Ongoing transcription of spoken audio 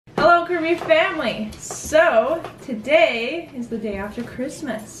Curvy family. So today is the day after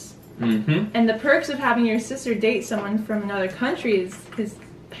Christmas. And the perks of having your sister date someone from another country is his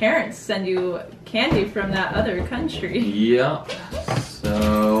parents send you candy from that other country. Yep.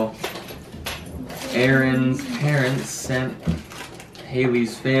 So Aaron's parents sent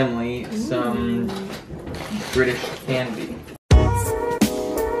Haley's family some British candy.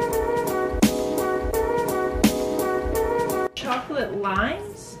 Chocolate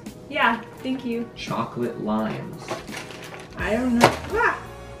limes? Yeah, thank you. Chocolate limes. I don't know. Ah,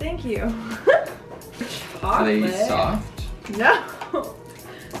 thank you. Chocolate. Are they soft? No.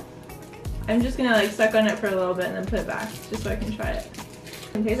 I'm just gonna like suck on it for a little bit and then put it back just so I can try it.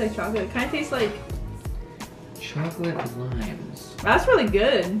 It tastes like chocolate. It kind of tastes like chocolate limes. That's really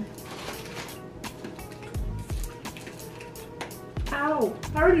good. Ow!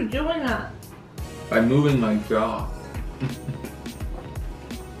 How are you doing that? By moving my jaw.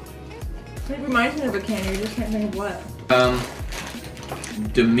 It reminds me of a candy. I just can't think of what.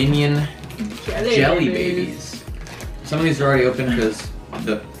 Dominion Jelly Babies. Some of these are already open because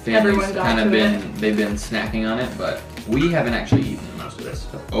the family's kind of they've been snacking on it, but we haven't actually eaten most of this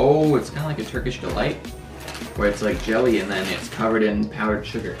stuff. Oh, it's kind of like a Turkish delight, where it's like jelly and then it's covered in powdered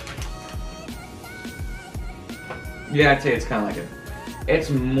sugar. Yeah, I'd say it's kind of like it's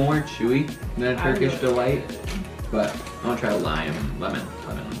more chewy than a Turkish delight, but I want to try lemon.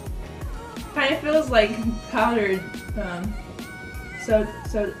 Kind of feels like powdered, powdered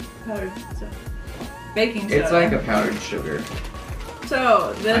baking soda. It's like a powdered sugar.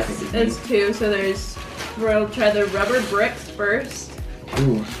 So this is two. So we'll try the rubber bricks first.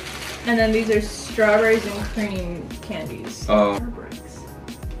 Ooh. And then these are strawberries and cream candies. Oh. Rubber bricks.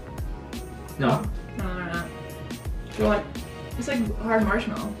 No. No, they're not. You want? It's like hard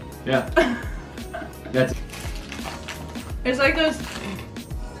marshmallow. Yeah. That's. It's like those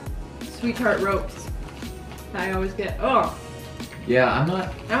sweet tart ropes that I always get. Oh. Yeah, I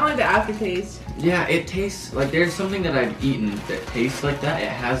don't like the aftertaste. Yeah, it tastes like there's something that I've eaten that tastes like that. It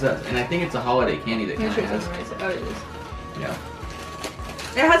has that, and I think it's a holiday candy that kind of has. Oh, it is. Yeah.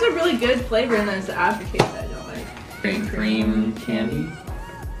 It has a really good flavor, and then it's the aftertaste that I don't like. Cream candy.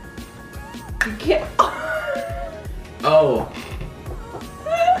 You can't. Oh.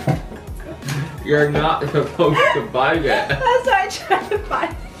 You're not supposed to buy that. That's why I tried to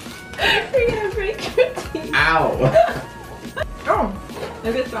buy. You're gonna break your teeth. Ow. Oh,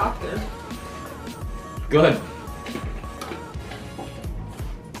 it gets softer. Good.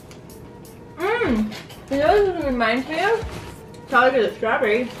 You know what it reminds me of? Probably the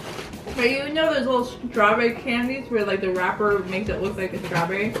strawberry. But you know those little strawberry candies where like the wrapper makes it look like a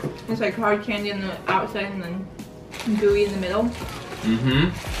strawberry? It's like hard candy on the outside and then gooey in the middle.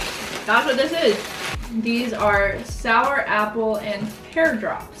 That's what this is. These are sour apple and pear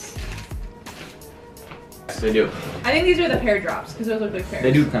drops. Yes, they do. I think these are the pear drops because those look like pears.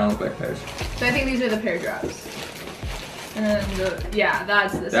 They do kind of look like pears. So I think these are the pear drops. And then yeah,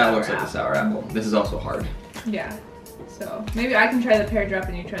 that's the sour apple. That looks like the sour apple. This is also hard. Yeah. So maybe I can try the pear drop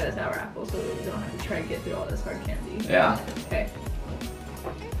and you try the sour apple so we don't have to try to get through all this hard candy. Yeah. Okay.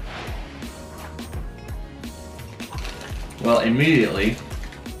 Well, immediately.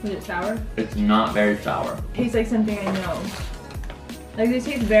 Is it sour? It's not very sour. Tastes like something I know. Like this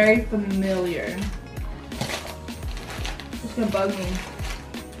tastes very familiar. It's gonna bug me.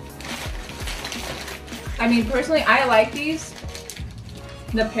 I mean, personally, I like these.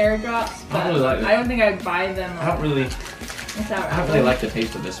 The pear drops, but I don't think I'd buy them. I don't really like the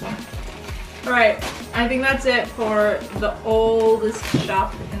taste of this one. Alright, I think that's it for the oldest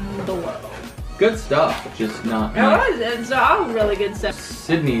shop in the world. Good stuff, just not. It's all really good stuff.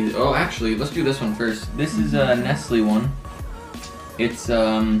 Sydney. Oh, actually, let's do this one first. This is a Nestle one. It's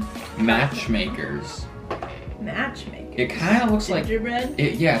Matchmakers. Matchmakers. It kind of looks like gingerbread.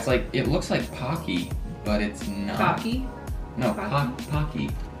 Yeah, it's like it looks like Pocky, but it's not. Pocky. No, Pocky.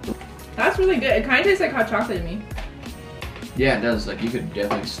 That's really good. It kind of tastes like hot chocolate to me. Yeah, it does. Like you could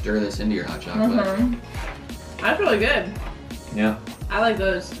definitely stir this into your hot chocolate. That's really good. Yeah. I like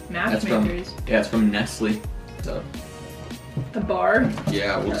those Matchmakers. It's from Nestle. So. A bar?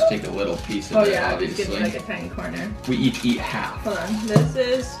 Yeah, we'll just take a little piece of it, obviously. Just give me like a tiny corner. We each eat half. Hold on. This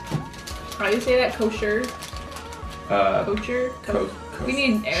is, how do you say that? Kosher? Kosher? We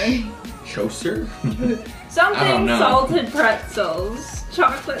need Aaron. Kosher? Something salted pretzels.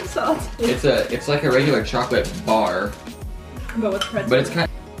 Chocolate salted. It's like a regular chocolate bar. But with pretzels. But it's kind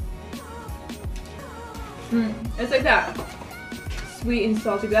of... It's like that. Sweet and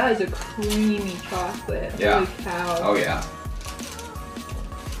salty. That is a creamy chocolate. Yeah. Holy cow. Oh yeah.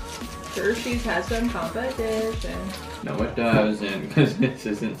 Hershey's has some competition. No, it doesn't, because this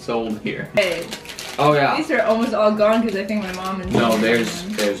isn't sold here. Hey. Oh yeah. These are almost all gone because I think my mom and No,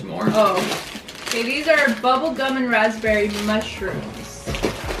 there's more. Oh. Okay, these are bubble gum and raspberry mushrooms.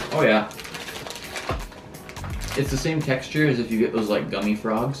 Oh yeah. It's the same texture as if you get those like gummy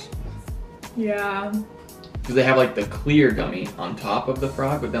frogs. Yeah. Because they have like the clear gummy on top of the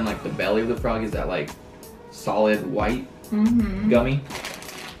frog, but then like the belly of the frog is that like solid white gummy.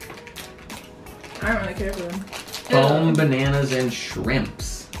 I don't really care for them. Foam, bananas, and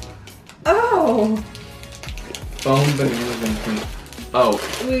shrimps. Oh! Foam, bananas, and shrimps.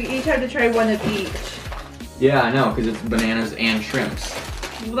 Oh. We each have to try one of each. Yeah, I know, because it's bananas and shrimps.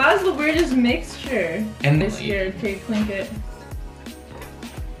 Well, that was the weirdest mixture. And I'm scared. Okay, clink it.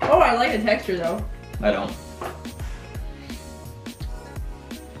 Oh, I like the texture though. I don't.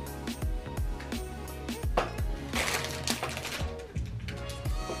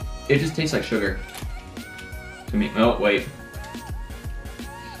 It just tastes like sugar. To me. Oh, wait.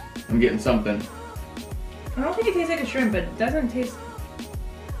 I'm getting something. I don't think it tastes like a shrimp, but it doesn't taste...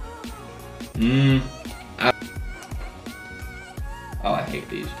 Oh, I hate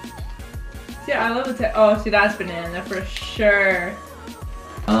these. Yeah, I love the oh, see, that's banana for sure.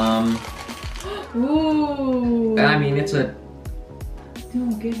 Ooh. I mean, it's a...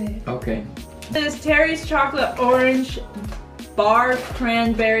 Don't give it. Okay. This is Terry's Chocolate Orange Bar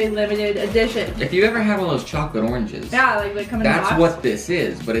Cranberry Limited Edition. If you ever had one of those chocolate oranges, Yeah, like they come in a box. that's what this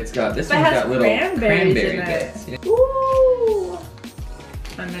is, but it's got, this But it one's has got little cranberries cranberry in it. bits. Yeah. Ooh.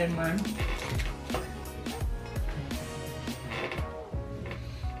 I made mine.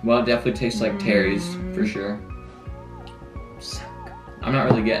 Well, it definitely tastes like Terry's, for sure. I'm not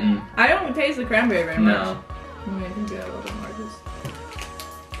really getting... I don't taste the cranberry very much. No. I'm gonna do a little bit more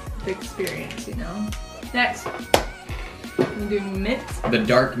just the experience, you know. Next, we do mint. The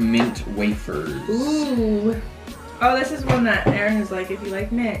dark mint wafers. Ooh. Oh, this is one that Aaron is like, if you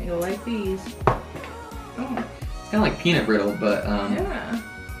like mint, you'll like these. Oh. It's kind of like peanut brittle, but Yeah.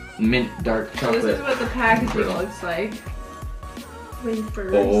 mint dark So chocolate. this is what the packaging brittle. looks like.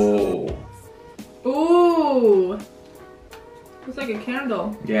 Wafers. Oh. Ooh. Looks like a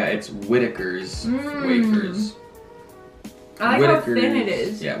candle. Yeah, it's Whittaker's wafers. I like how thin it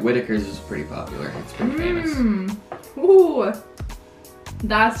is. Yeah, Whittaker's is pretty popular. It's pretty famous. Ooh.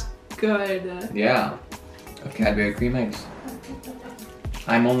 That's good. Yeah. Of Cadbury cream eggs.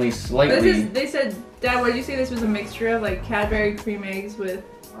 I'm only slightly... They said, Dad, what did you say this was a mixture of like Cadbury cream eggs with...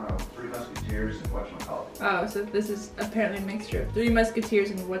 Three Musketeers and whatchamacallit. Oh, so this is apparently a mixture of Three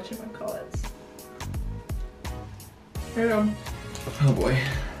Musketeers and whatchamacallits. Here we go. Oh boy.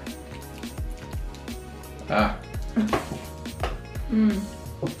 Ah.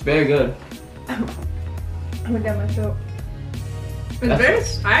 Very good. I went down my throat.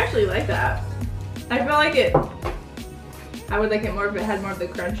 It's I actually like that. I feel like it... I would like it more if it had more of the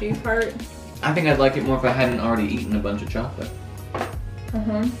crunchy part. I think I'd like it more if I hadn't already eaten a bunch of chocolate.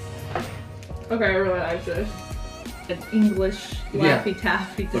 Okay, I really like this. An English Laffy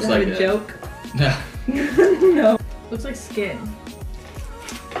Taffy. Does Looks that like have a it. joke? No. Looks like skin.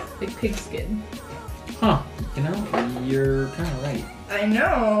 Like pig skin. Huh. You know, you're kind of right. I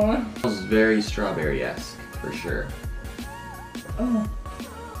know. It smells very strawberry-esque, for sure. Oh.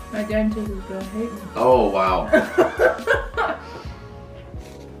 My dentist is gonna hate me. Oh, wow.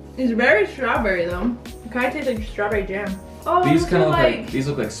 It's very strawberry though. It kind of tastes like strawberry jam. Oh, These kind of look like... like, these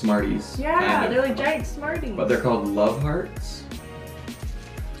look like Smarties. Yeah, kind of. they're like giant Smarties. But they're called Love Hearts.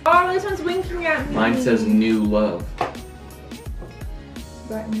 Oh, this one's winking at me. Mine says New Love.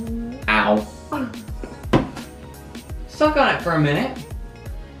 Got new love? Ow. Suck on it for a minute.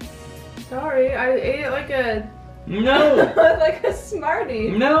 Sorry, I ate it like a... No. like a Smartie.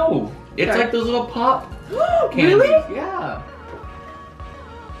 No. It's Sorry. like those little pop candies. Really? Yeah.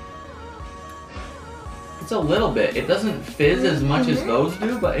 It's a little bit. It doesn't fizz as much as those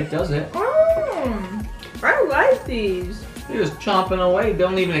do, but it does it. I like these. You're just chomping away.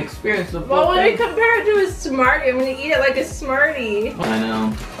 Don't even experience the full Well, when thing. you compare it to a Smartie, I'm gonna eat it like a Smartie. I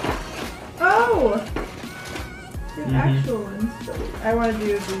know. Oh. The actual ones. I want to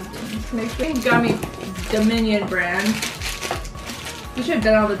do these ones. Make sure. Gummy Dominion brand. We should have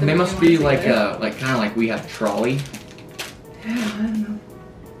done all the They Dominion must be ones like together. kind of like we have Trolley. I don't know.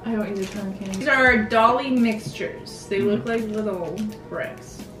 I don't eat a ton of candy. These are Dolly mixtures. They look like little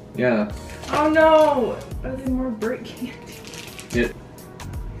bricks. Yeah. Oh no! Are they more brick candy?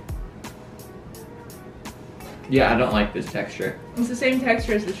 Yeah, I don't like this texture. It's the same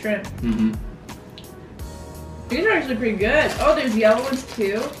texture as the shrimp. Mm-hmm. These are actually pretty good. Oh, there's yellow ones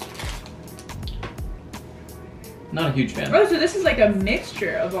too. Not a huge fan. Oh, so this is like a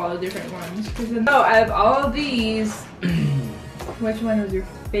mixture of all the different ones. Oh, out of all of these, which one was your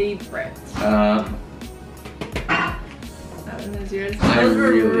favorite? That one was yours. Those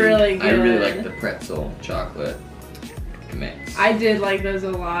were really good. I really like the pretzel chocolate mix. I did like those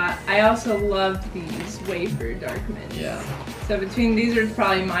a lot. I also loved these wafer dark mints. Yeah. So between these are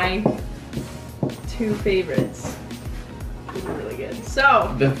probably my 2 favorites. These are really good.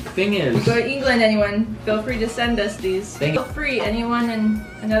 So the thing is, if you go to England, anyone, feel free to send us these. Feel free, anyone in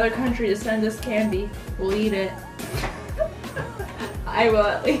another country, to send us candy. We'll eat it. I will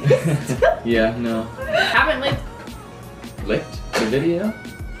at least. yeah, no. Haven't Licked the video?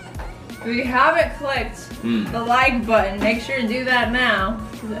 If you haven't clicked the like button, make sure to do that now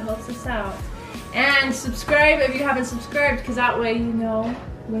because it helps us out. And subscribe if you haven't subscribed, because that way you know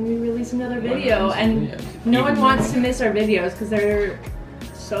when we release another video. And no one wants to miss our videos because they're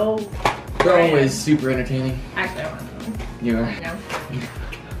so. They're always super entertaining. Actually, I want them. You are. No.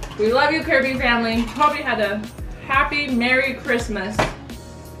 We love you, Kirby family. Hope you had a happy, Merry Christmas,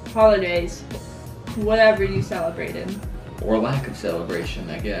 holidays, whatever you celebrated. Or lack of celebration,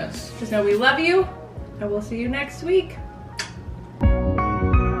 I guess. Just know we love you, and we'll see you next week.